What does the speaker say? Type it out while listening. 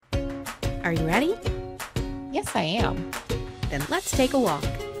Are you ready? Yes, I am. Then let's take a walk.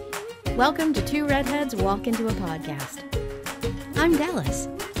 Welcome to Two Redheads Walk Into a Podcast. I'm Dallas.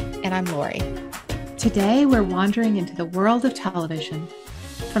 And I'm Lori. Today, we're wandering into the world of television.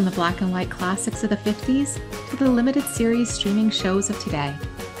 From the black and white classics of the 50s to the limited series streaming shows of today.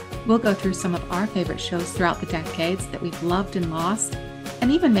 We'll go through some of our favorite shows throughout the decades that we've loved and lost,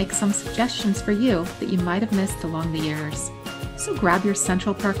 and even make some suggestions for you that you might have missed along the years. So grab your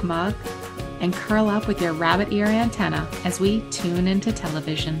Central Perk mug and curl up with your rabbit ear antenna as we tune into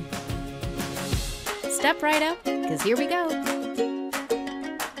television. Step right up, because here we go.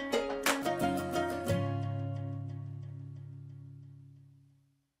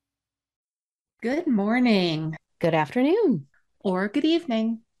 Good morning. Good afternoon. Or good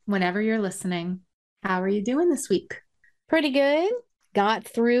evening, whenever you're listening. How are you doing this week? Pretty good. Got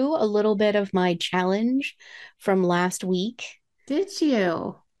through a little bit of my challenge from last week. Did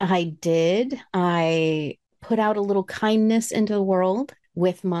you? I did. I put out a little kindness into the world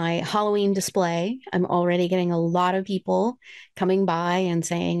with my Halloween display. I'm already getting a lot of people coming by and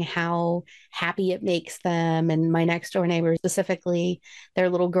saying how happy it makes them. And my next door neighbors, specifically,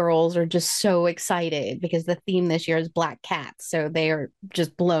 their little girls are just so excited because the theme this year is black cats. So they are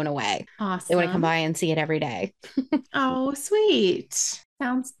just blown away. Awesome. They want to come by and see it every day. Oh, sweet.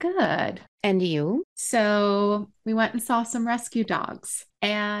 Sounds good. And you? So we went and saw some rescue dogs,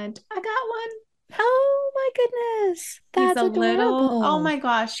 and I got one. Oh my goodness. That's He's a adorable. oh my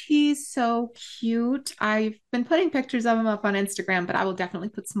gosh, he's so cute. I've been putting pictures of him up on Instagram, but I will definitely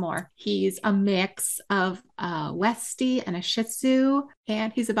put some more. He's a mix of a Westie and a Shih Tzu,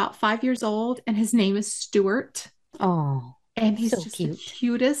 and he's about 5 years old, and his name is Stuart. Oh, and he's so just cute. the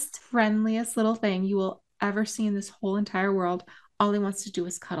cutest, friendliest little thing you will ever see in this whole entire world. All he wants to do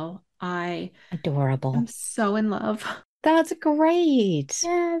is cuddle. Adorable. I'm so in love. That's great.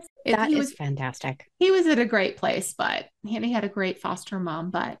 Yes. That is fantastic. He was at a great place, but he had a great foster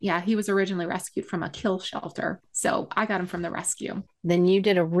mom. But yeah, he was originally rescued from a kill shelter. So I got him from the rescue. Then you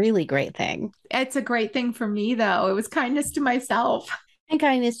did a really great thing. It's a great thing for me, though. It was kindness to myself. And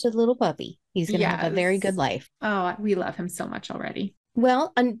kindness to the little puppy. He's going to have a very good life. Oh, we love him so much already.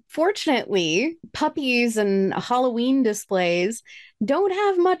 Well, unfortunately, puppies and Halloween displays don't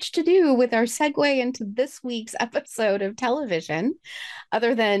have much to do with our segue into this week's episode of television,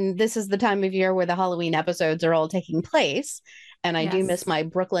 other than this is the time of year where the Halloween episodes are all taking place. And I do miss my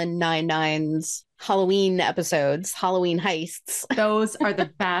Brooklyn Nine-Nine's Halloween episodes, Halloween heists. Those are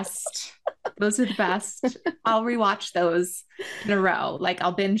the best. Those are the best. I'll rewatch those in a row. Like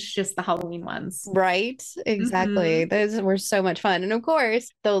I'll binge just the Halloween ones. Right. Exactly. Those were so much fun. And of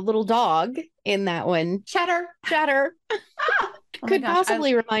course, the little dog in that one, Cheddar. Could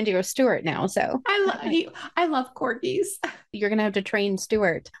possibly remind you of Stuart now. So I love corgis. You're going to have to train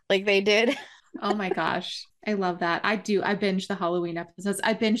Stuart like they did. Oh my gosh. I love that. I do. I binge the Halloween episodes.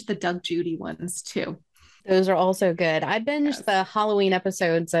 I binge the Doug Judy ones too. Those are also good. I binged the Halloween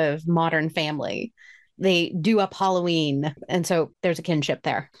episodes of Modern Family. They do up Halloween. And so there's a kinship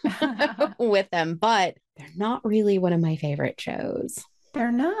there with them, but they're not really one of my favorite shows.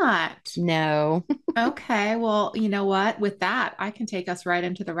 They're not. No. Okay. Well, you know what? With that, I can take us right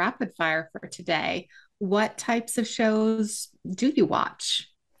into the rapid fire for today. What types of shows do you watch?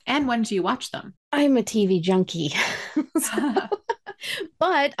 And when do you watch them? I'm a TV junkie.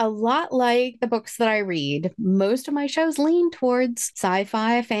 But a lot like the books that I read, most of my shows lean towards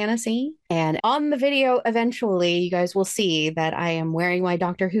sci-fi, fantasy. And on the video, eventually, you guys will see that I am wearing my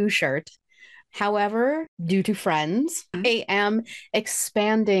Doctor Who shirt. However, due to Friends, I am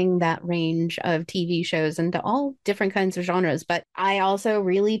expanding that range of TV shows into all different kinds of genres. But I also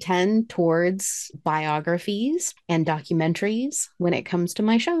really tend towards biographies and documentaries when it comes to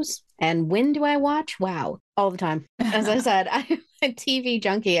my shows. And when do I watch? Wow, all the time. As I said, I'm a TV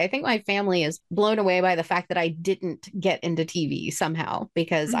junkie. I think my family is blown away by the fact that I didn't get into TV somehow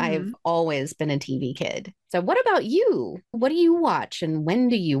because I've always been a TV kid. So what about you? What do you watch and when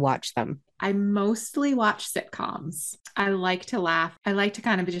do you watch them? I mostly watch sitcoms. I like to laugh. I like to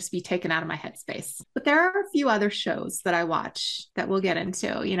kind of just be taken out of my headspace. But there are a few other shows that I watch that we'll get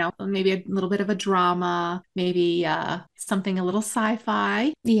into, maybe a little bit of a drama, maybe something a little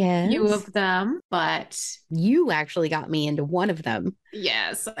sci-fi. Yes. A few of them. but You actually got me into one of them.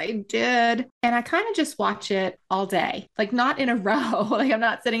 yes, I did. And I kind of just watch it all day, like not in a row. Like I'm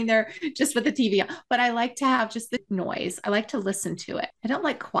not sitting there just with the TV on, but I like to have just the noise. I like to listen to it. I don't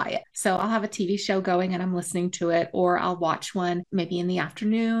like quiet. So I'll have a TV show going and I'm listening to it, or I'll watch one maybe in the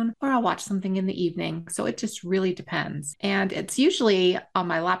afternoon, or I'll watch something in the evening. So it just really depends. And it's usually on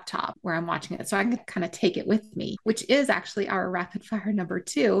my laptop where I'm watching it. So I can kind of take it with me, which is actually our rapid fire number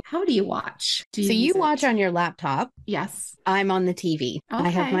 2. How do you watch? Do So you use watch it? on your laptop. Yes. I'm on the TV. I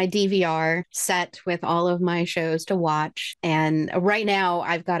have Okay. my DVR set with all of my shows to watch. And right now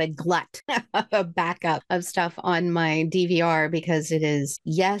I've got a glut, a backup of stuff on my DVR because it is,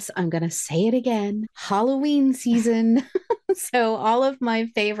 yes, I'm going to say it again, Halloween season. So all of my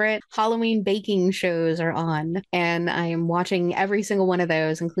favorite Halloween baking shows are on, and I am watching every single one of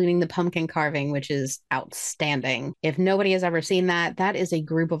those, including the pumpkin carving, which is outstanding. If nobody has ever seen that, that is a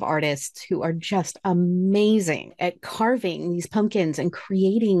group of artists who are just amazing at carving these pumpkins and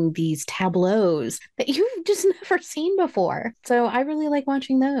creating these tableaus that you've just never seen before. So I really like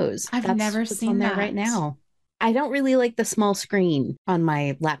watching those. I've That's never what's seen on there that. right now. I don't really like the small screen on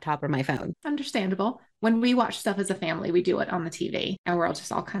my laptop or my phone. Understandable. When we watch stuff as a family, we do it on the TV and we're all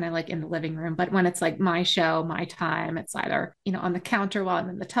just all kind of like in the living room. But when it's like my show, my time, it's either, on the counter while I'm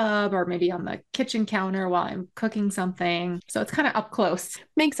in the tub or maybe on the kitchen counter while I'm cooking something. So it's kind of up close.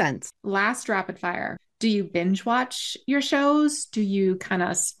 Makes sense. Last rapid fire. Do you binge watch your shows? Do you kind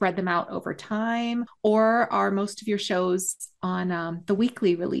of spread them out over time? Or are most of your shows on the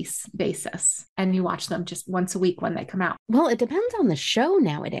weekly release basis and you watch them just once a week when they come out? Well, it depends on the show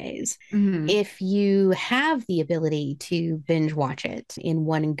nowadays. Mm-hmm. If you have the ability to binge watch it in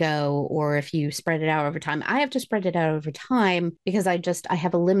one go, or if you spread it out over time, I have to spread it out over time because I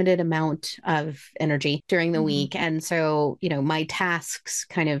have a limited amount of energy during the Mm-hmm. week. And so, my tasks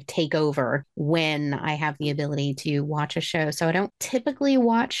kind of take over when I have the ability to watch a show. So I don't typically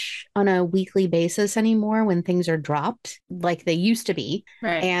watch on a weekly basis anymore when things are dropped like they used to be.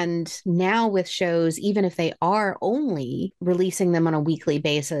 Right. And now with shows, even if they are only releasing them on a weekly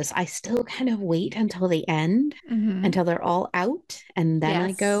basis, I still kind of wait until the end, Mm-hmm. until they're all out, and then I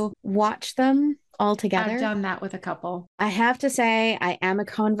Yes. go watch them all together. I've done that with a couple. I have to say, I am a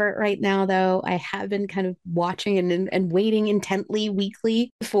convert right now, though. I have been kind of watching and waiting intently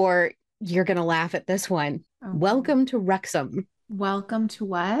weekly for, you're going to laugh at this one. Oh. Welcome to Wrexham. Welcome to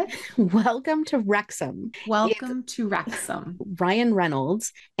what? Welcome to Wrexham. Welcome to Wrexham. Ryan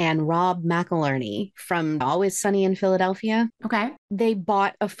Reynolds and Rob McElhenney from Always Sunny in Philadelphia. Okay. They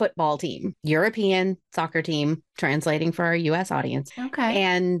bought a football team, European soccer team, translating for our US audience. Okay.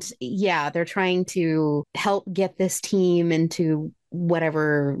 And yeah, they're trying to help get this team into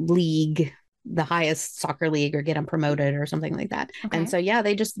whatever league, the highest soccer league, or get them promoted or something like that. Okay. And so, yeah,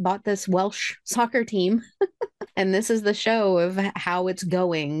 they just bought this Welsh soccer team. And this is the show of how it's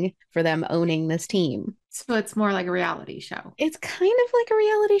going for them owning this team. So it's more like a reality show. It's kind of like a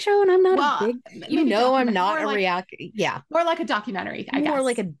reality show, and I'm not a big, I'm not a yeah. More like a documentary, I guess. More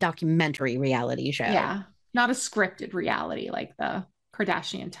like a documentary reality show. Yeah. Not a scripted reality like the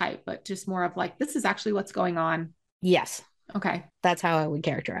Kardashian type, but just more of like, this is actually what's going on. Yes. Okay. That's how I would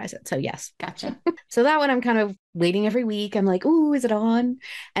characterize it. So yes. Gotcha. So that one I'm kind of waiting every week. I'm like, ooh, is it on?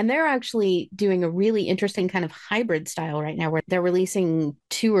 And they're actually doing a really interesting kind of hybrid style right now where they're releasing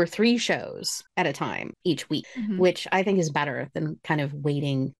 2 or 3 shows at a time each week, Mm-hmm. which I think is better than kind of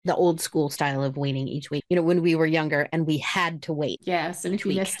waiting the old school style of waiting each week. When we were younger and we had to wait. Yes. And if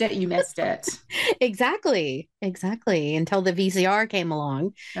you missed it, you missed it. Exactly. Until the VCR came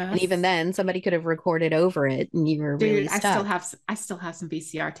along. Yes. And even then somebody could have recorded over it and you were really stuck. I still have some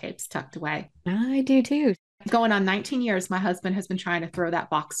VCR tapes tucked away. I do too. Going on 19 years, my husband has been trying to throw that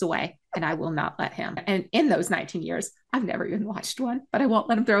box away and I will not let him. And in those 19 years, I've never even watched one, but I won't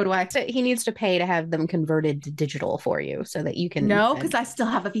let him throw it away. So he needs to pay to have them converted to digital for you so that you can. No, because I still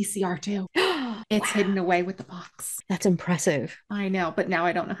have a VCR too. It's hidden away with the box. That's impressive. I know, but now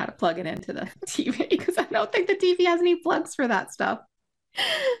I don't know how to plug it into the TV because I don't think the TV has any plugs for that stuff.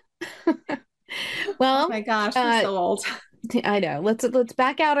 Well, oh my gosh, we're so old. I know. Let's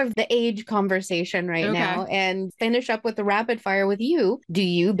back out of the age conversation now and finish up with the rapid fire with you. Do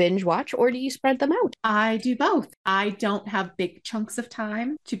you binge watch or do you spread them out? I do both. I don't have big chunks of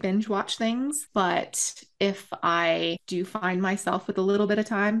time to binge watch things, but if I do find myself with a little bit of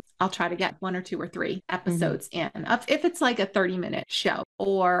time, I'll try to get 1 or 2 or 3 episodes in. If it's like a 30-minute show,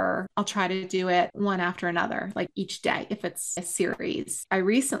 or I'll try to do it one after another, like each day, if it's a series. I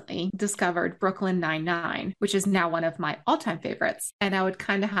recently discovered Brooklyn Nine-Nine, which is now one of my all-time favorites. And I would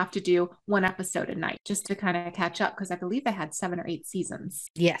kind of have to do 1 episode a night just to kind of catch up because I believe they had 7 or 8 seasons.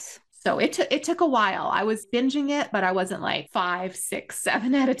 Yes. So it took a while. I was binging it, but I wasn't like 5, 6,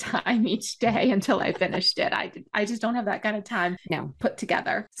 7 at a time each day until I finished it. I just don't have that kind of time No. put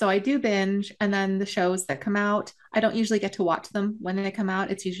together. So I do binge, and then the shows that come out, I don't usually get to watch them when they come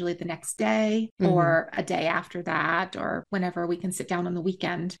out. It's usually the next day or a day after that, or whenever we can sit down on the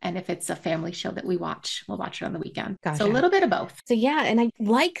weekend. And if it's a family show that we watch, we'll watch it on the weekend. Gotcha. So a little bit of both. So yeah, and I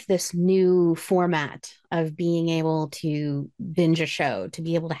like this new format of being able to binge a show, to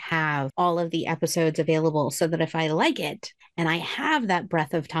be able to have all of the episodes available so that if I like it and I have that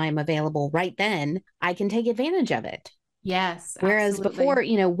breadth of time available right then, I can take advantage of it. Yes. Whereas before,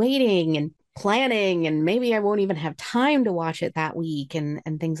 waiting and planning, and maybe I won't even have time to watch it that week and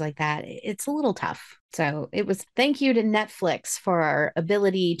things like that, it's a little tough. So thank you to Netflix for our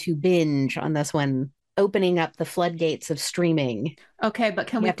ability to binge on this one, opening up the floodgates of streaming. Okay, but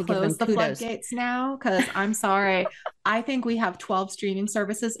can we close the floodgates now? Because I'm sorry. I think we have 12 streaming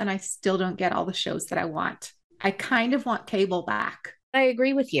services and I still don't get all the shows that I want. I kind of want cable back. I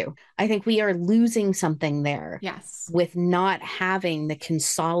agree with you. I think we are losing something there. Yes. With not having the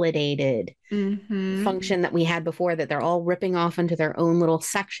consolidated function that we had before, that they're all ripping off into their own little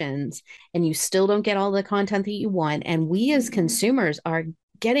sections and you still don't get all the content that you want. And we as consumers are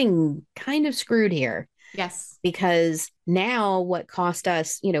getting kind of screwed here. Yes. Because now what cost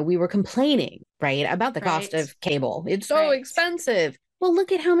us, we were complaining, right, about the cost of cable. It's so expensive. Well,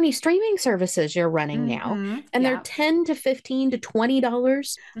 look at how many streaming services you're running now. And they're $10 to $15 to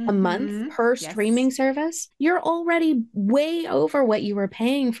 $20 a month per streaming service. You're already way over what you were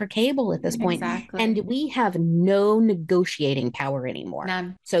paying for cable at this point. Exactly. And we have no negotiating power anymore.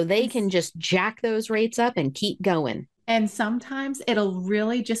 None. So they can just jack those rates up and keep going. And sometimes it'll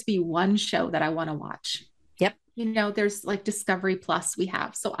really just be one show that I want to watch. Yep. There's like Discovery Plus we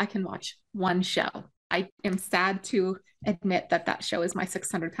have, so I can watch one show. I am sad to admit that show is my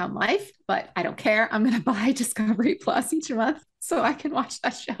 600-pound life, but I don't care. I'm going to buy Discovery Plus each month so I can watch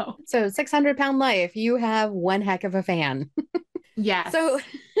that show. So 600-pound life, you have one heck of a fan. Yes. So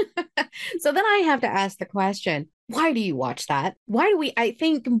then I have to ask the question, why do you watch that? I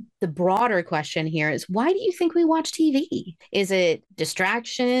think the broader question here is, why do you think we watch TV? Is it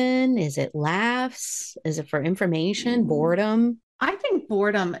distraction? Is it laughs? Is it for information, boredom? I think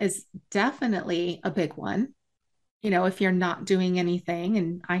boredom is definitely a big one. If you're not doing anything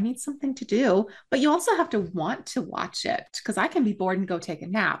and I need something to do, but you also have to want to watch it, because I can be bored and go take a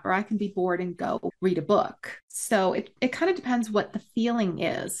nap, or I can be bored and go read a book. So it kind of depends what the feeling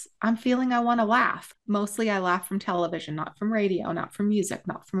is. I'm feeling I want to laugh. Mostly I laugh from television, not from radio, not from music,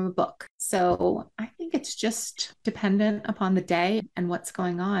 not from a book. So I think it's just dependent upon the day and what's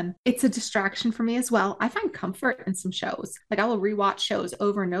going on. It's a distraction for me as well. I find comfort in some shows. Like I will rewatch shows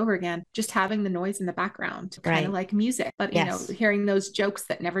over and over again, just having the noise in the background, kind of like music, but hearing those jokes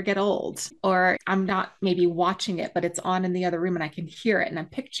that never get old. Or I'm not maybe watching it, but it's on in the other room and I can hear it and I'm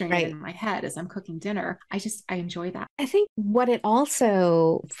picturing it in my head as I'm cooking dinner. I enjoy that. I think what it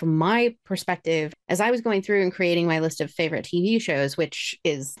also, from my perspective, as I was going through and creating my list of favorite TV shows, which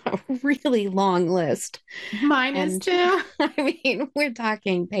is a really long list. Mine is too. I mean, we're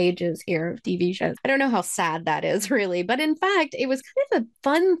talking pages here of TV shows. I don't know how sad that is really, but in fact, it was kind of a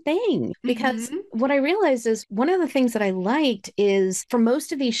fun thing, because what I realized is one of the things that I liked is, for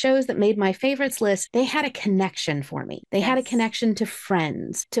most of these shows that made my favorites list, they had a connection for me. They had a connection to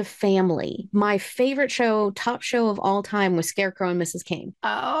friends, to family. My favorite show, top show of all time, was Scarecrow and Mrs. King.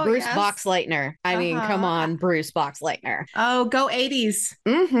 Oh, Bruce Boxleitner. I mean, come on, Bruce Boxleitner. Oh, go 80s.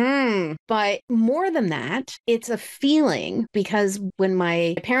 But more than that, it's a feeling, because when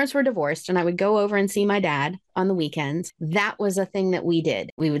my parents were divorced and I would go over and see my dad on the weekends, that was a thing that we did.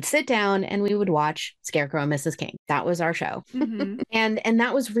 We would sit down and we would watch Scarecrow and Mrs. King. That was our show. And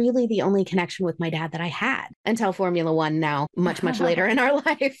that was really the only connection with my dad that I had until Formula One, now much later in our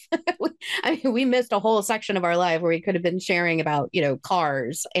life. I mean, we missed a whole section of our life where we could have been sharing about,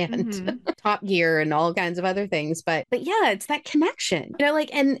 cars and Top Gear and all kinds of other things. But yeah, it's that connection,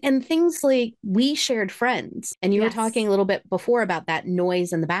 and things like, we shared friends, and you were talking a little bit before about that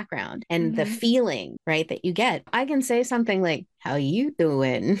noise in the background and the feeling, right, that you get. I can say something like, "How you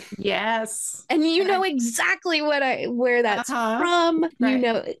doing?" Yes. And you know exactly where that's from.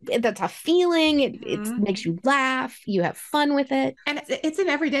 Right. That's a feeling. It makes you laugh. You have fun with it. And it's in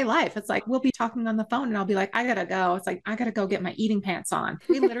everyday life. It's like, we'll be talking on the phone and I'll be like, I gotta go. It's like, I gotta go get my eating pants on.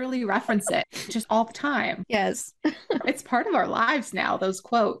 We literally reference it just all the time. Yes. It's part of our lives now, those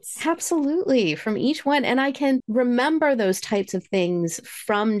quotes. Absolutely. From each one. And I can remember those types of things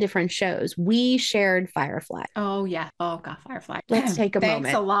from different shows. We shared Firefly. Firefly. Oh, yeah. Oh, God, Firefly. Let's take a moment.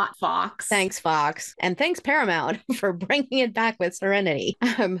 Thanks a lot, Fox. Thanks, Fox. And thanks, Paramount, for bringing it back with Serenity.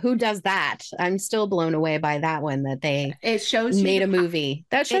 Who does that? I'm still blown away by that one that they made a movie.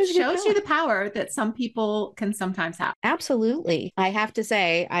 That shows you the power that some people can sometimes have. Absolutely. I have to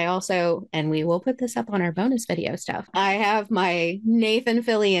say, I also, and we will put this up on our bonus video stuff, I have my Nathan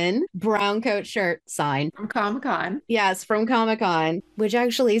Fillion brown coat shirt signed. From Comic-Con. Yes, from Comic-Con, which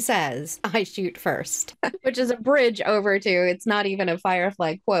actually says, I shoot first, which is a bridge over to, it's not even a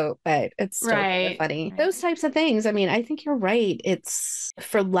Firefly quote, but it's still kind of funny. Right. Those types of things. I mean, I think you're right. It's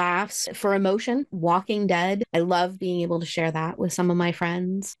for laughs, for emotion. Walking Dead. I love being able to share that with some of my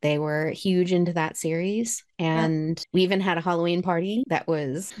friends. They were huge into that series. And we even had a Halloween party that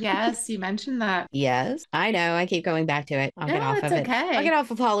was... Yes, you mentioned that. Yes, I know. I keep going back to it. I'll get off of it. Okay. I'll get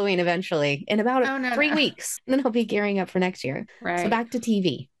off of Halloween eventually in about 3 weeks. And then I'll be gearing up for next year. Right. So back to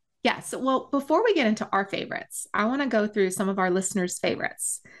TV. Yes. Well, before we get into our favorites, I want to go through some of our listeners'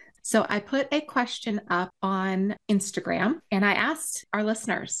 favorites. So I put a question up on Instagram and I asked our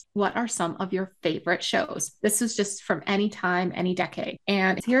listeners, what are some of your favorite shows? This was just from any time, any decade.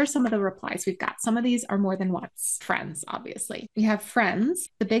 And here are some of the replies we've got. Some of these are more than once. Friends, obviously. We have Friends,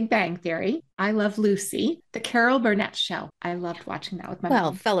 The Big Bang Theory, I Love Lucy, The Carol Burnett Show. I loved watching that with my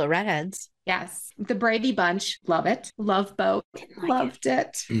mom. Fellow redheads. Yes. The Brady Bunch. Love it. Love Boat. Loved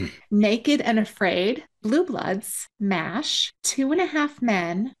it. Naked and Afraid. Blue Bloods. MASH. 2.5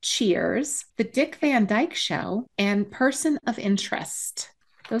 Men. Cheers. The Dick Van Dyke Show. And Person of Interest.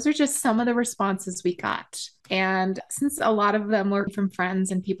 Those are just some of the responses we got. And since a lot of them were from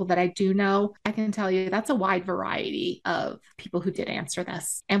friends and people that I do know, I can tell you that's a wide variety of people who did answer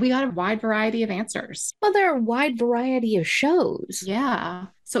this. And we got a wide variety of answers. Well, there are a wide variety of shows. Yeah.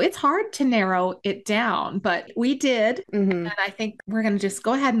 So it's hard to narrow it down, but we did. And I think we're going to just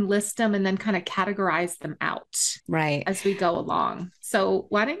go ahead and list them and then kind of categorize them out as we go along. So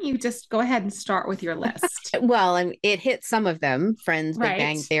why don't you just go ahead and start with your list? Well, it hit some of them. Friends, Big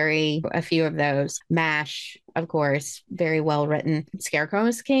Bang Theory, a few of those. MASH, of course, very well written. Scarecrow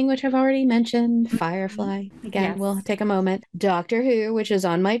is King, which I've already mentioned. Firefly, again, we'll take a moment. Doctor Who, which is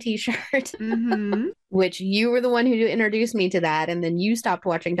on my t-shirt. Which you were the one who introduced me to that. And then you stopped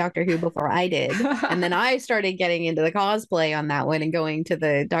watching Doctor Who before I did. And then I started getting into the cosplay on that one and going to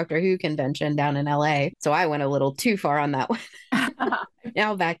the Doctor Who convention down in LA. So I went a little too far on that one.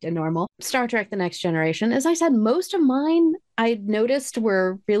 Now back to normal. Star Trek: The Next Generation. As I said, most of mine I noticed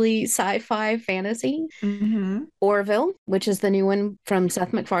were really sci-fi fantasy. Orville, which is the new one from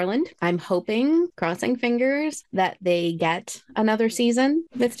Seth MacFarlane. I'm hoping, crossing fingers, that they get another season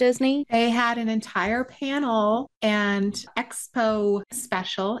with Disney. They had an entire panel and expo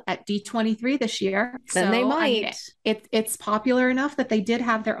special at D23 this year. Then they might. It's popular enough that they did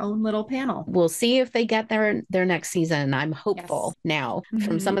have their own little panel. We'll see if they get their next season. I'm hopeful now.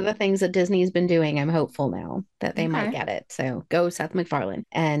 From some of the things that Disney's been doing, I'm hopeful now that they might get it. So go Seth MacFarlane.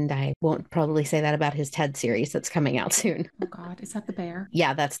 And I won't probably say that about his TED series that's coming out soon. Oh God, is that the bear?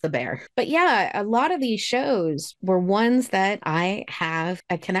 Yeah, that's the bear. But yeah, a lot of these shows were ones that I have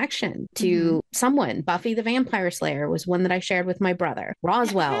a connection to someone. Buffy the Vampire Slayer was one that I shared with my brother.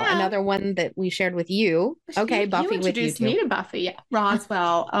 Roswell, another one that we shared with you. Okay, Buffy with you introduced me to Buffy. Yeah.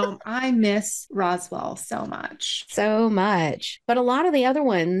 Roswell. I miss Roswell so much. So much. But a lot of the other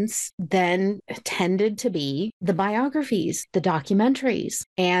ones then tended to be the biographies, the documentaries.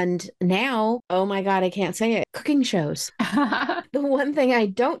 And now, oh my God, I can't say it, cooking shows. The one thing I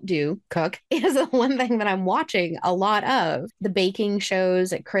don't do, cook, is the one thing that I'm watching a lot of. The baking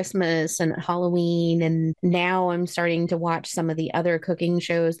shows at Christmas and at Halloween. And now I'm starting to watch some of the other cooking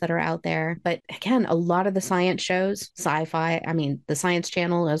shows that are out there. But again, a lot of the science shows, sci-fi. I mean, the Science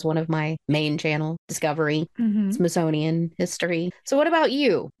Channel is one of my main channel, Discovery, Smithsonian History. So what about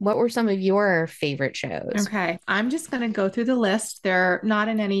you? What were some of your favorite shows? Okay, I'm just going to go through the list. They're not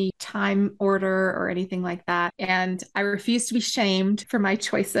in any time order or anything like that. And I refuse to be shamed for my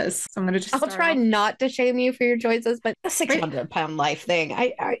choices. So I'm going to just I'll try not to shame you for your choices, but the 600-pound life thing.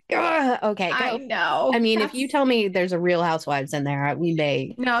 Okay. I know. I mean, if you tell me there's a Real Housewives in there, we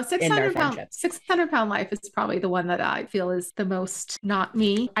may. No, 600-pound life is probably the one that I feel is the most not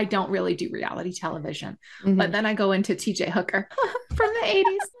me. I don't really do reality television, but then I go into TJ Hooker from the 80s.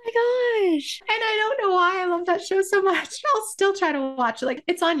 Oh my gosh. And I don't know why I love that show so much. I'll still try to watch it. Like,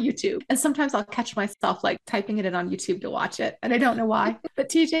 it's on YouTube. And sometimes I'll catch myself like typing it in on YouTube to watch it. And I don't know why, but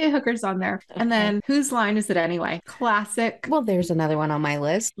TJ Hooker's on there. Okay. And then Whose Line Is It Anyway? Classic. Well, there's another one on my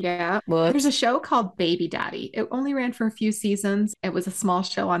list. Yeah. There's a show called Baby Daddy. It only ran for a few seasons. It was a small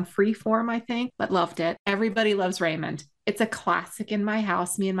show on Freeform, I think, but loved it. Everybody Loves Raymond. It's a classic in my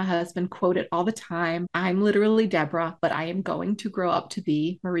house. Me and my husband quote it all the time. I'm literally Deborah, but I am going to grow up to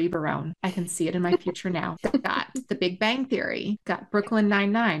be Marie Barone. I can see it in my future now. Got The Big Bang Theory, got Brooklyn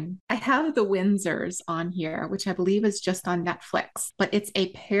Nine-Nine. I have The Windsors on here, which I believe is just on Netflix, but it's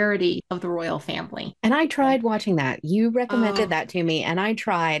a parody of the royal family. And I tried watching that. You recommended that to me, and I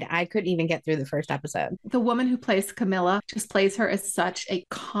tried. I couldn't even get through the first episode. The woman who plays Camilla just plays her as such a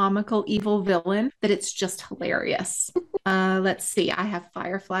comical evil villain that it's just hilarious. Let's see. I have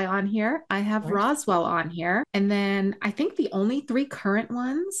Firefly on here. I have Roswell on here. And then I think the only three current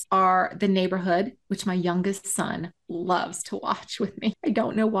ones are The Neighborhood, which my youngest son loves to watch with me. I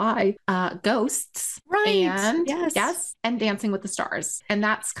don't know why. Ghosts. Right. And yes. And Dancing with the Stars. And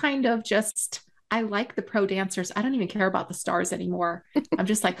that's kind of just, I like the pro dancers. I don't even care about the stars anymore. I'm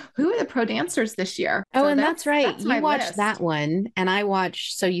just like, who are the pro dancers this year? Oh, so and that's right. You watched that one, and I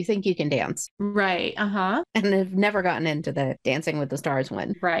watched So You Think You Can Dance. Right. Uh-huh. And I've never gotten into the Dancing with the Stars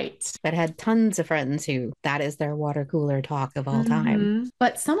one. Right. But had tons of friends who that is their water cooler talk of all time.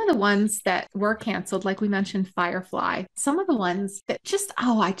 But some of the ones that were canceled, like we mentioned Firefly, some of the ones that just,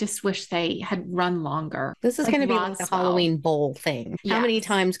 I just wish they had run longer. This is going to be like the Halloween Bowl thing. Yes. How many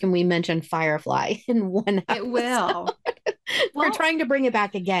times can we mention Firefly in one episode? It will. We're trying to bring it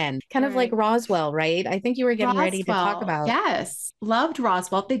back again, kind of like Roswell, right? I think you were getting ready to talk about. Yes, loved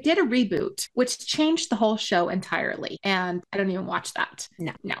Roswell. They did a reboot, which changed the whole show entirely, and I don't even watch that.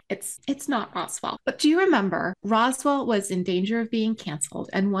 No, it's not Roswell. But do you remember Roswell was in danger of being canceled,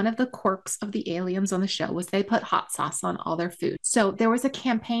 and one of the quirks of the aliens on the show was they put hot sauce on all their food. So there was a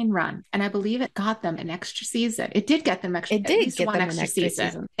campaign run, and I believe it got them an extra season. It did get them extra. It did get them an extra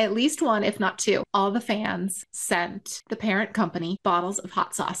season. At least one, if not two. All the fans sent the parent company bottles of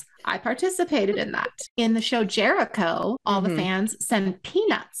hot sauce. I participated in that. In the show Jericho, all the fans send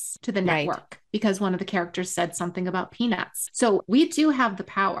peanuts to the network because one of the characters said something about peanuts. So we do have the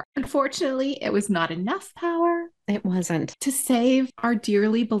power. Unfortunately, it was not enough power. It wasn't. To save our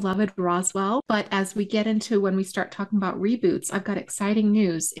dearly beloved Roswell. But as we get into when we start talking about reboots, I've got exciting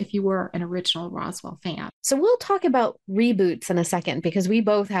news if you were an original Roswell fan. So we'll talk about reboots in a second because we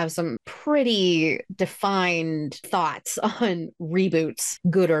both have some pretty defined thoughts on reboots,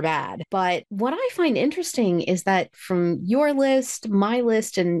 good or bad. But what I find interesting is that from your list, my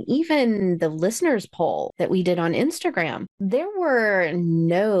list, and even the listeners poll that we did on Instagram, there were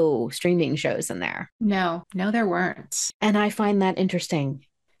no streaming shows in there. No, there weren't. And I find that interesting.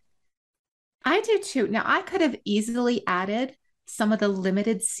 I do too. Now, I could have easily added some of the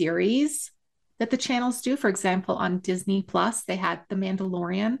limited series that the channels do. For example, on Disney Plus, they had The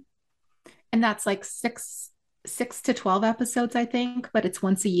Mandalorian, and that's like six to 12 episodes, I think, but it's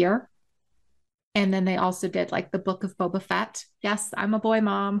once a year. And then they also did like the Book of Boba Fett. Yes, I'm a boy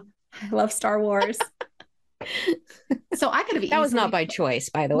mom. I love Star Wars. So I could have that was not by choice,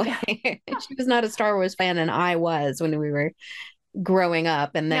 by the way. She was not a Star Wars fan, and I was when we were growing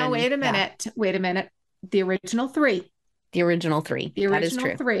up. And then now wait a minute. The original three. That is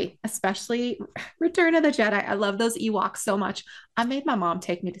true. Three, especially Return of the Jedi. I love those Ewoks so much. I made my mom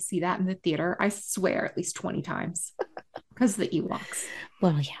take me to see that in the theater. I swear at least 20 times because of the Ewoks.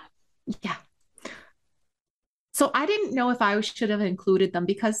 Well, yeah. So I didn't know if I should have included them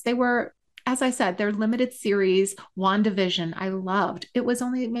because they were, as I said, they're limited series. WandaVision, I loved. It was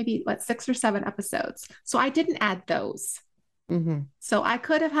only maybe 6 or 7 episodes. So I didn't add those. So I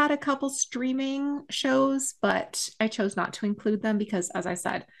could have had a couple streaming shows, but I chose not to include them because, as I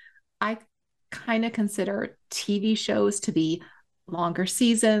said, I kind of consider TV shows to be longer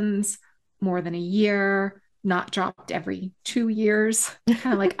seasons, more than a year, not dropped every 2 years,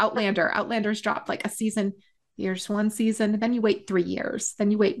 kind of like Outlander. Outlander's dropped like a season. Here's one season, and then you wait 3 years, then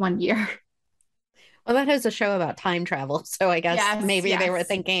you wait 1 year. Well, that is a show about time travel. So I guess maybe they were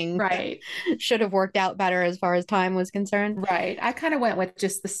thinking should have worked out better as far as time was concerned. Right. I kind of went with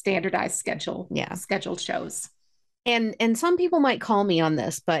just the standardized schedule. Yeah. Scheduled shows. And some people might call me on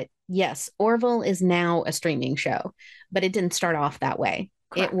this, but yes, Orville is now a streaming show, but it didn't start off that way.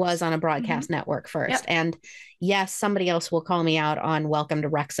 Correct. It was on a broadcast network first. Yep. And yes, somebody else will call me out on Welcome to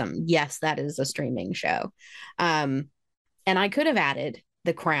Wrexham. Yes, that is a streaming show. And I could have added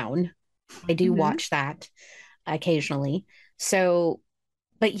The Crown. I do watch that occasionally. So,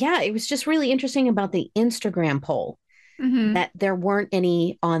 but yeah, it was just really interesting about the Instagram poll that there weren't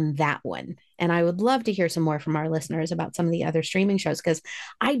any on that one. And I would love to hear some more from our listeners about some of the other streaming shows, because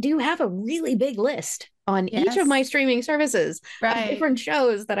I do have a really big list on each of my streaming services of different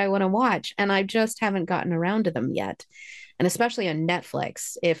shows that I want to watch. And I just haven't gotten around to them yet. And especially on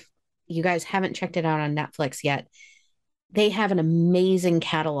Netflix, if you guys haven't checked it out on Netflix yet, they have an amazing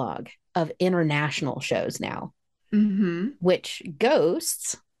catalog of international shows now. Mm-hmm. which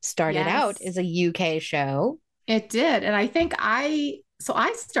Ghosts started out Yes, as a UK show. it did. And I think I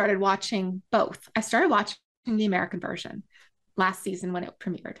started watching both. I started watching the American version last season when it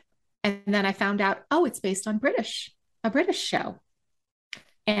premiered. And then I found out, oh, it's based on a British show.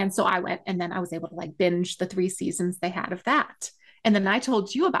 And so I went and then I was able to like binge the 3 seasons they had of that. And then I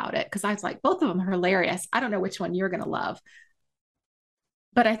told you about it because I was like, both of them are hilarious. I don't know which one you're going to love,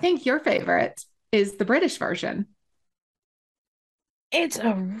 but I think your favorite is the British version. It's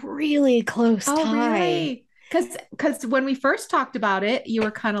a really close Oh, tie. really? Because when we first talked about it, you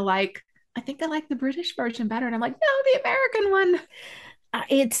were kind of like, I think I like the British version better. And I'm like, no, the American one.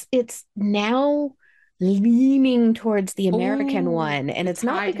 It's now leaning towards the American Oh, one, and the it's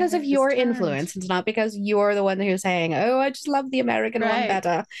not tide because of has your turned. influence. It's not because you're the one who's saying, "Oh, I just love the American one Right.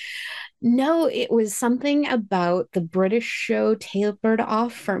 better." No, it was something about the British show tapered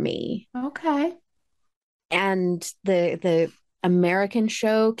off for me, Okay. and the American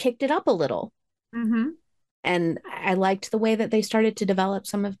show kicked it up a little. Mm-hmm. And I liked the way that they started to develop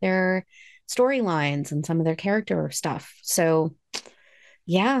some of their storylines and some of their character stuff. So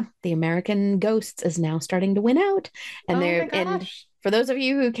yeah, the American Ghosts is now starting to win out. And Oh they're my and gosh. for those of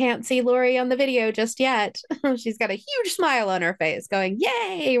you who can't see Lori on the video just yet, she's got a huge smile on her face going,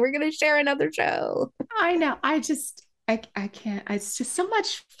 "Yay, we're gonna share another show." I know. I can't. It's just so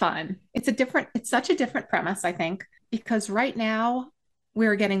much fun. It's such a different premise, I think, because right now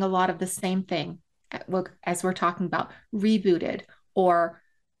we're getting a lot of the same thing as we're talking about rebooted or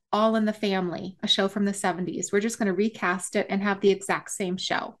All in the Family, a show from the 70s. We're just going to recast it and have the exact same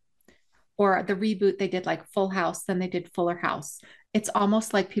show. Or the reboot they did like Full House, then they did Fuller House. It's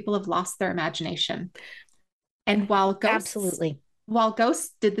almost like people have lost their imagination. And Absolutely. while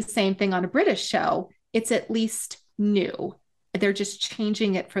Ghosts did the same thing on a British show, it's at least new. They're just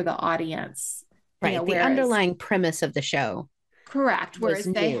changing it for the audience. Right. The Whereas underlying premise of the show correct, was whereas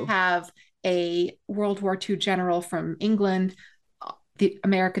they new. have a World War II general from England, the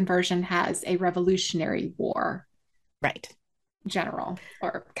American version has a Revolutionary War Right. general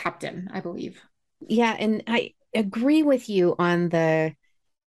or captain, I believe. Yeah, and I agree with you on the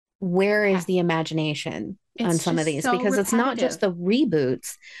where Yeah. is the imagination on It's some of just these, so because it's not just repetitive. the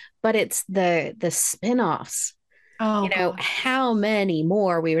reboots, but it's the spin-offs. Oh gosh. How many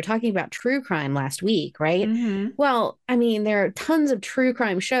more? We were talking about true crime last week, right? Mm-hmm. Well, I mean, there are tons of true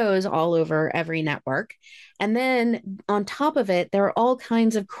crime shows all over every network. And then on top of it, there are all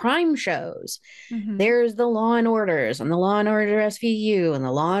kinds of crime shows. Mm-hmm. There's the Law and Orders and the Law and Order SVU and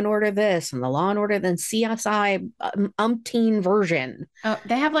the Law and Order this and the Law and Order then CSI umpteen version. Oh,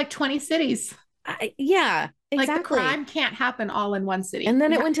 they have like 20 cities. Yeah, Like the exactly. crime can't happen all in one city. And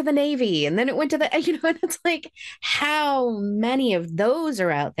then it went to the Navy, and then it went to the, and it's like how many of those are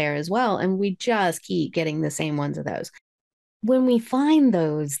out there as well. And we just keep getting the same ones of those. When we find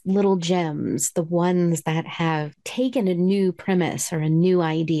those little gems, the ones that have taken a new premise or a new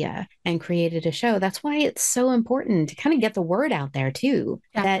idea and created a show, that's why it's so important to kind of get the word out there too,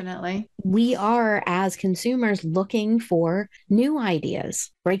 that Definitely. we are as consumers looking for new ideas.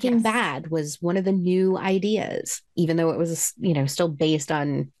 Breaking Yes. Bad was one of the new ideas, even though it was, still based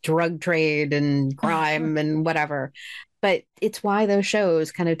on drug trade and crime and whatever. But it's why those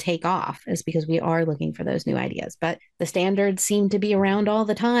shows kind of take off, is because we are looking for those new ideas. But the standards seem to be around all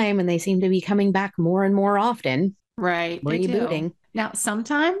the time, and they seem to be coming back more and more often, Right. They do. rebooting. Now,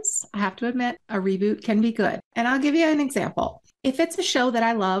 sometimes I have to admit a reboot can be good. And I'll give you an example. If it's a show that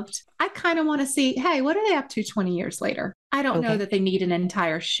I loved, I kind of want to see, hey, what are they up to 20 years later? I don't know Okay. that they need an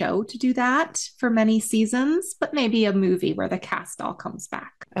entire show to do that for many seasons, but maybe a movie where the cast all comes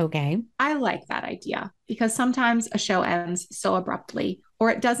back. Okay. I like that idea because sometimes a show ends so abruptly or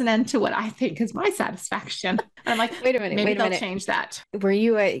it doesn't end to what I think is my satisfaction. And I'm like, Wait a minute. maybe Wait a they'll minute. change that. Were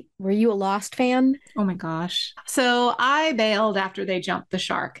you a Lost fan? Oh my gosh. So I bailed after they jumped the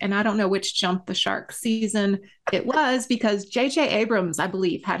shark. And I don't know which jumped the shark season it was because J.J. Abrams, I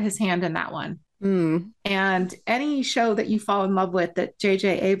believe, had his hand in that one. Hmm. And any show that you fall in love with that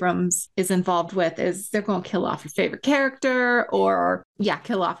J.J. Abrams is involved with is they're going to kill off your favorite character or, yeah,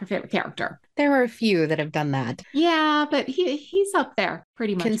 kill off your favorite character. There are a few that have done that, Yeah, but he's up there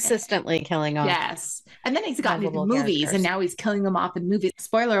pretty much. consistently killing off Yes. And then he's gotten into lovable movies and characters. now he's killing them off in movies.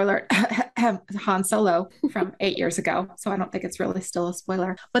 Spoiler alert, Han Solo from 8 years ago. So I don't think it's really still a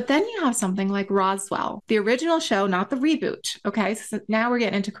spoiler. But then you have something like Roswell, the original show, not the reboot. Okay. So now we're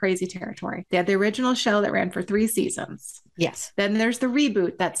getting into crazy territory. They had the original show that ran for 3 seasons. Yes. Then there's the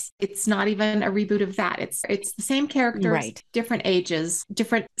reboot. It's not even a reboot of that. It's the same characters, Right. different ages,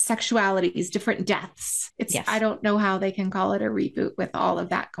 different sexualities, different deaths. Yes. I don't know how they can call it a reboot with all of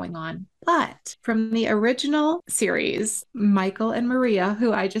that going on. But from the original series, Michael and Maria,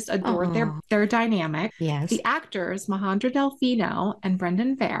 who I just adored their dynamic, Yes. the actors Mahandra Delfino and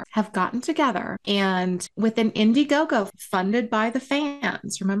Brendan Vare have gotten together and with an Indiegogo funded by the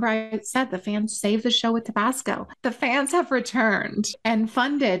fans. Remember, I said the fans saved the show with Tabasco. The fans have returned and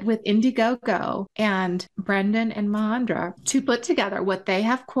funded with Indiegogo and Brendan and Mahandra to put together what they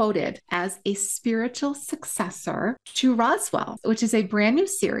have quoted as a spiritual successor to Roswell, which is a brand new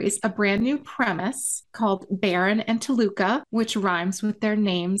series, a brand new premise called Baron and Toluca, which rhymes with their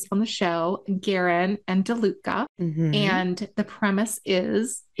names on the show, Garen and DeLuca. Mm-hmm. And the premise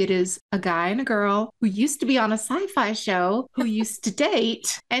is it is a guy and a girl who used to be on a sci-fi show, who used to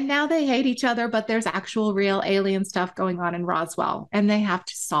date, and now they hate each other, but there's actual real alien stuff going on in Roswell, and they have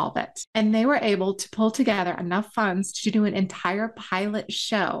to solve it. And they were able to pull together enough funds to do an entire pilot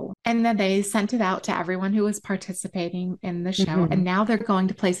show. And then they sent it out to everyone who was participating in the show. Mm-hmm. And now they're going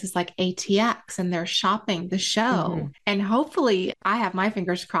to places like ATX and they're shopping the show. Mm-hmm. And hopefully, I have my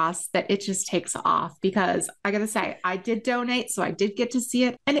fingers crossed that it just takes off, because I gotta say, I did donate, so I did get to see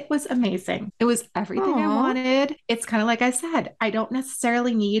it. And it was amazing. It was everything I wanted. It's kind of like I said, I don't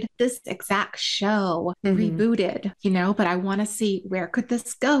necessarily need this exact show rebooted, but I want to see where could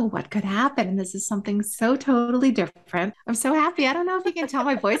this go? What could happen? And this is something so totally different. I'm so happy. I don't know if you can tell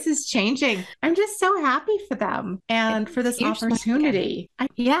my voice is changing. I'm just so happy for them and for this opportunity.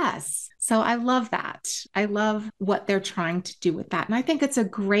 Yes. So I love that. I love what they're trying to do with that. And I think it's a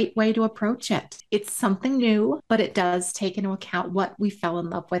great way to approach it. It's something new, but it does take into account what we fell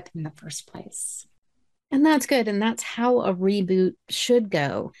in love with in the first place. And that's good. And that's how a reboot should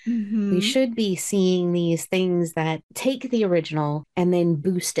go. Mm-hmm. We should be seeing these things that take the original and then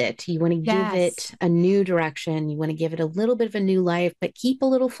boost it. You want to give it a new direction. You want to give it a little bit of a new life, but keep a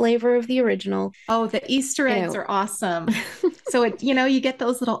little flavor of the original. Oh, the Easter eggs are awesome. So you get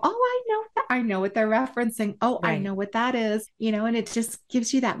those little, I know what they're referencing. Oh, right. I know what that is, and it just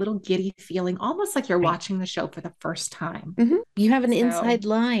gives you that little giddy feeling, almost like you're watching the show for the first time. Mm-hmm. You have an inside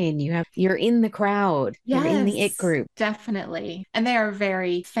line. You're in the crowd. Yes, you're in the it group. Definitely. And they are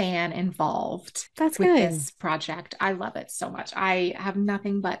very fan involved. That's with good. This project. I love it so much. I have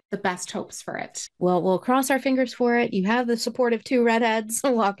nothing but the best hopes for it. Well, we'll cross our fingers for it. You have the support of two redheads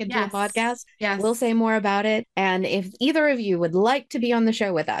walk into a podcast. Yes. We'll say more about it. And if either of you would like to be on the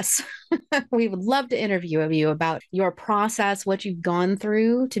show with us, we would love to interview you about your process, what you've gone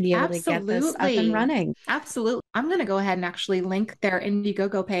through to be able to get this up and running. Absolutely. I'm going to go ahead and actually link their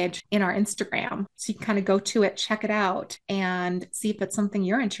Indiegogo page in our Instagram. So you can kind of go to it, check it out, and see if it's something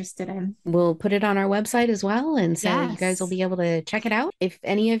you're interested in. We'll put it on our website as well. And so you guys will be able to check it out. If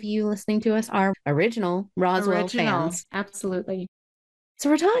any of you listening to us are original Roswell fans. Absolutely. So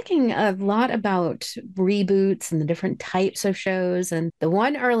we're talking a lot about reboots and the different types of shows. And the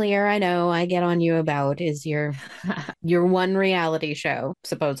one earlier I know I get on you about is your one reality show,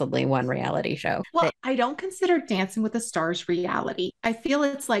 supposedly one reality show. Well, I don't consider Dancing with the Stars reality. I feel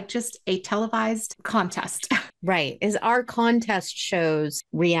it's like just a televised contest. Right. Is our contest shows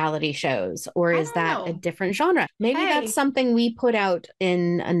reality shows, or is that a different genre? Maybe that's something we put out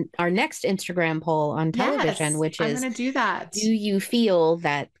in our next Instagram poll on television, which is, I'm going to do that. Do you feel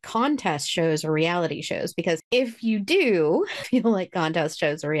that contest shows are reality shows? Because if you do feel like contest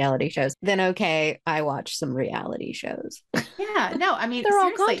shows are reality shows, then okay, I watch some reality shows. Yeah, no, I mean, they're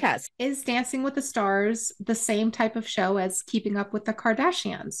all contests. Is Dancing with the Stars the same type of show as Keeping Up with the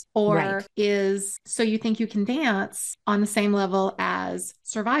Kardashians? Or is So You Think You Can Dance on the same level as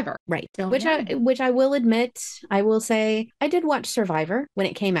Survivor? Right. Which I will admit, I will say I did watch Survivor when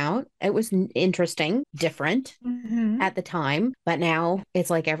it came out. It was interesting, different at the time, but now it's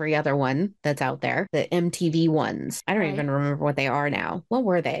like every other one that's out there, the MTV ones. I don't even remember what they are now. What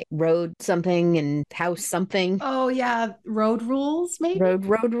were they? Road something and House something. Oh yeah, Road Rules maybe?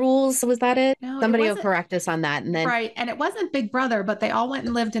 Road Rules, was that it? No, somebody will correct us on that. And then and it wasn't Big Brother, but they all went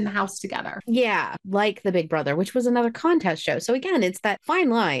and lived in the house together. Yeah, like the Big Brother, which was another contest show. So again, it's that fine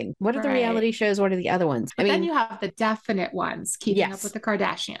line. What are the reality shows? What are the other ones? But then you have the definite ones, Keeping Up with the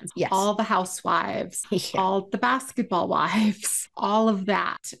Kardashians, all the housewives, all the basketball wives, all of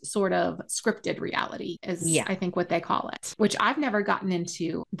that sort of scripted reality is, I think, what they call it, which I've never gotten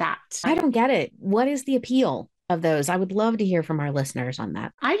into that. I don't get it. What is the appeal of those. I would love to hear from our listeners on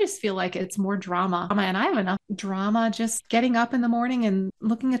that. I just feel like it's more drama. And I have enough drama just getting up in the morning and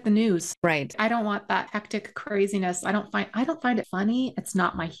looking at the news. Right. I don't want that hectic craziness. I don't find it funny. It's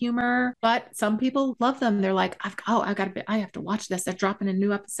not my humor, but some people love them. They're like, I have to watch this. They're dropping a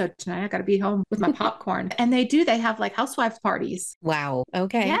new episode tonight. I got to be home with my popcorn. And they have like housewives parties. Wow.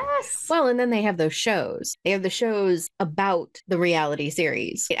 Okay. Yes. Well, and then they have those shows. They have the shows about the reality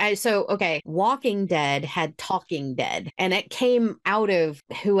series. Walking Dead had Talking Dead, and it came out of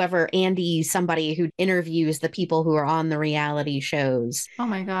whoever somebody who interviews the people who are on the reality shows. Oh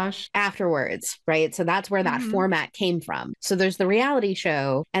my gosh. Afterwards, right? So that's where that format came from. So there's the reality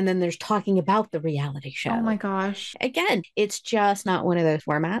show, and then there's talking about the reality show. Oh my gosh. Again, it's just not one of those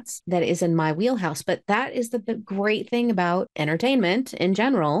formats that is in my wheelhouse, but that is the great thing about entertainment in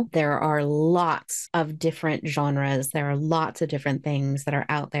general. There are lots of different genres. There are lots of different things that are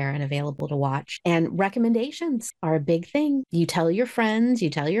out there and available to watch. And recommendations are a big thing. You tell your friends, you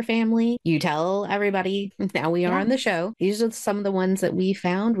tell your family, you tell everybody. Now we are on the show. These are some of the ones that we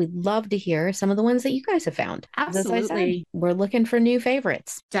found. We'd love to hear some of the ones that you guys have found. Absolutely. As I said, we're looking for new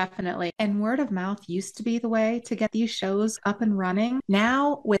favorites. Definitely. And word of mouth used to be the way to get these shows up and running.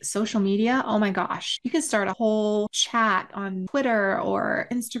 Now with social media, oh my gosh, you can start a whole chat on Twitter or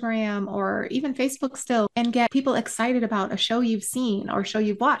Instagram or even Facebook still and get people excited about a show you've seen or show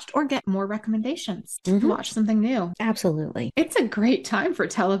you've watched, or get more recommendations to watch something new. Absolutely. It's a great time for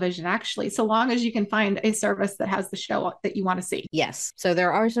television, actually, so long as you can find a service that has the show that you want to see. Yes. So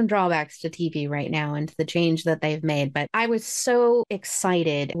there are some drawbacks to TV right now and to the change that they've made, but I was so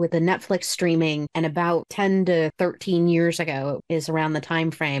excited with the Netflix streaming, and about 10 to 13 years ago is around the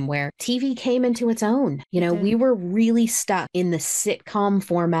time frame where TV came into its own. We were really stuck in the sitcom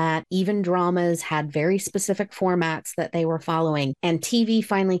format. Even dramas had very specific formats that they were following, and TV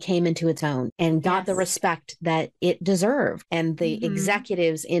finally came into its own and got the respect that it deserved. And the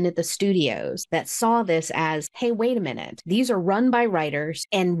executives in at the studios that saw this as, hey, wait a minute, these are run by writers.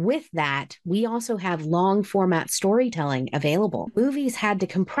 And with that, we also have long format storytelling available. Movies had to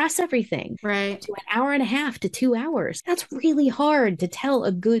compress everything to an hour and a half to 2 hours. That's really hard to tell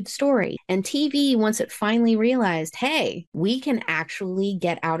a good story. And TV, once it finally realized, hey, we can actually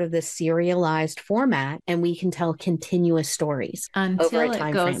get out of this serialized format and we can tell continuous stories until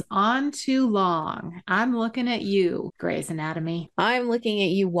it goes on too long. I'm looking at you, Grey's Anatomy. I'm looking at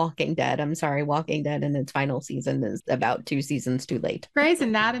you, Walking Dead. I'm sorry, Walking Dead in its final season is about 2 seasons too late. Grey's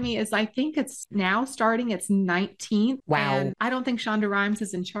Anatomy is, I think it's now starting its 19th. Wow. And I don't think Shonda Rhimes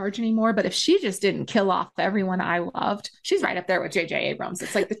is in charge anymore, but if she just didn't kill off everyone I loved, she's right up there with J.J. Abrams.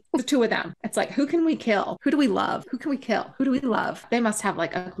 It's like the two of them. It's like, who can we kill? Who do we love? Who can we kill? Who do we love? They must have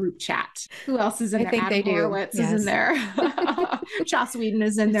like a group chat. Who else is in there? I think Adam they do. Horowitz is in there. Joss Whedon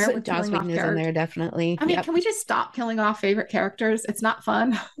is in there. Joss Whedon is in there, definitely. I mean, can we just stop killing off favorite characters? It's not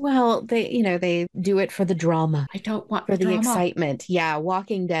fun. Well, they do it for the drama. I don't want for the drama. Excitement. Yeah,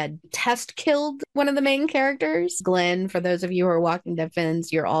 Walking Dead. Test killed one of the main characters. Glenn, for those of you who are Walking Dead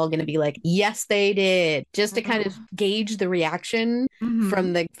fans, you're all going to be like, yes, they did. Just to kind of gauge the reaction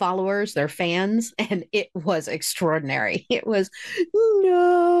from the followers, their fans. And it was extraordinary. It was,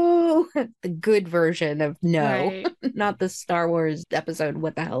 no. The good version of no. Not the Star Wars episode,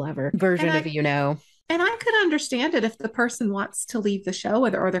 what the hell ever version of you know. And I could understand it if the person wants to leave the show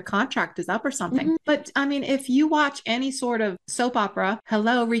or their contract is up or something. But I mean, if you watch any sort of soap opera,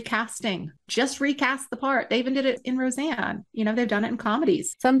 hello, recasting. Just recast the part. They even did it in Roseanne. They've done it in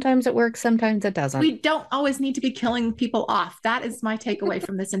comedies. Sometimes it works, sometimes it doesn't. We don't always need to be killing people off. That is my takeaway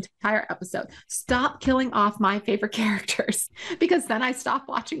from this entire episode. Stop killing off my favorite characters, because then I stop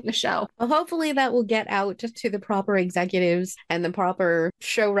watching the show. Well, hopefully that will get out to the proper executives and the proper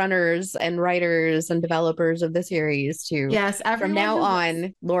showrunners and writers and developers of the series to, yes, from now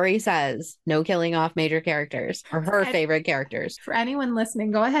on, Lori says no killing off major characters or her favorite characters. For anyone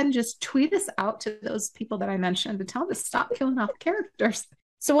listening, go ahead and just tweet us out to those people that I mentioned to tell them to stop killing off characters.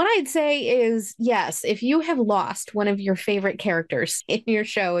 So what I'd say is, yes, if you have lost one of your favorite characters in your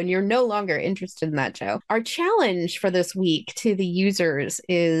show and you're no longer interested in that show, our challenge for this week to the users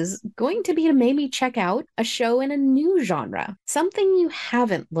is going to be to maybe check out a show in a new genre, something you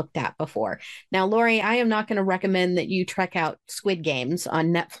haven't looked at before. Now, Lori, I am not going to recommend that you check out Squid Games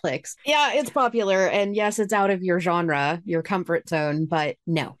on Netflix. Yeah, it's popular, and yes, it's out of your genre, your comfort zone, but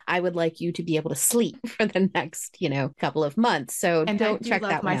no, I would like you to be able to sleep for the next, couple of months. So don't check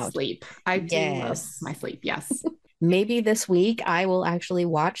that one out. Sleep. I do love my sleep. Yes. maybe this week I will actually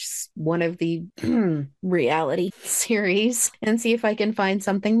watch one of the reality series and see if I can find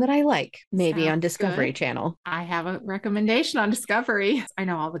something that I like, maybe on Sounds Discovery good. Channel. I have a recommendation on Discovery. I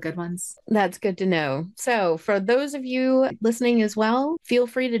know all the good ones. That's good to know. So, for those of you listening as well, feel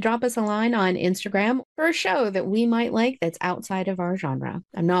free to drop us a line on Instagram for a show that we might like that's outside of our genre.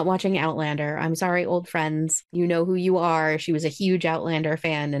 I'm not watching Outlander. I'm sorry, old friends. You know who you are. She was a huge Outlander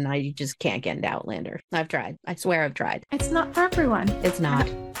fan, and I just can't get into Outlander. I've tried. I swear I've tried. It's not for everyone. It's not.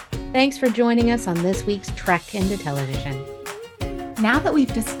 Thanks for joining us on this week's Trek into Television. Now that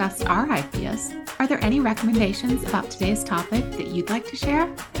we've discussed our ideas, are there any recommendations about today's topic that you'd like to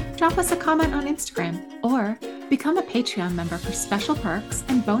share? Drop us a comment on Instagram or become a Patreon member for special perks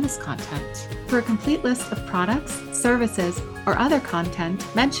and bonus content. For a complete list of products, services, or other content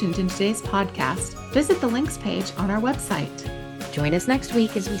mentioned in today's podcast, visit the links page on our website. Join us next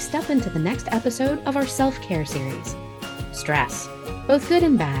week as we step into the next episode of our self-care series. Stress, both good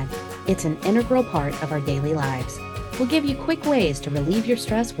and bad, it's an integral part of our daily lives. We'll give you quick ways to relieve your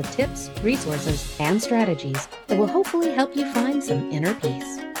stress with tips, resources, and strategies that will hopefully help you find some inner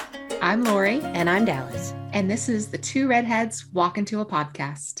peace. I'm Lori, And I'm Dallas. and this is the Two Redheads Walk Into a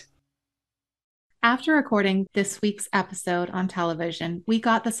Podcast. After recording this week's episode on television, we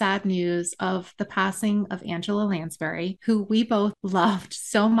got the sad news of the passing of Angela Lansbury, who we both loved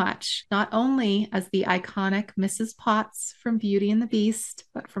so much, not only as the iconic Mrs. Potts from Beauty and the Beast,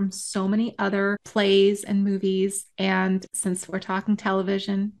 but from so many other plays and movies. And since we're talking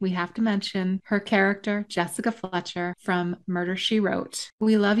television, we have to mention her character, Jessica Fletcher, from Murder, She Wrote.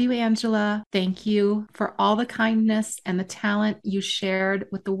 We love you, Angela. Thank you for all the kindness and the talent you shared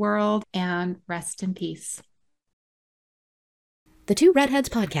with the world, and rest in peace. The Two Redheads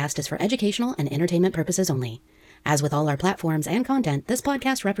podcast is for educational and entertainment purposes only. As with all our platforms and content, this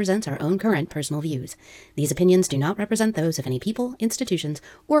podcast represents our own current personal views. These opinions do not represent those of any people, institutions,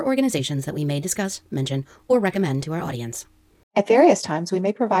 or organizations that we may discuss, mention, or recommend to our audience. At various times, we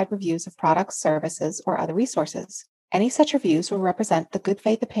may provide reviews of products, services, or other resources. Any such reviews will represent the good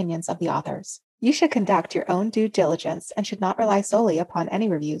faith opinions of the authors. You should conduct your own due diligence and should not rely solely upon any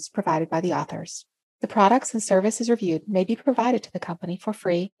reviews provided by the authors. The products and services reviewed may be provided to the company for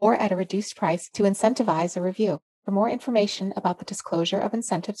free or at a reduced price to incentivize a review. For more information about the disclosure of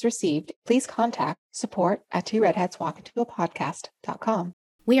incentives received, please contact support@tworedheadswalkintoapodcast.com.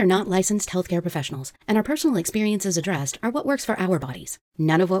 We are not licensed healthcare professionals, and our personal experiences addressed are what works for our bodies.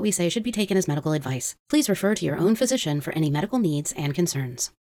 None of what we say should be taken as medical advice. Please refer to your own physician for any medical needs and concerns.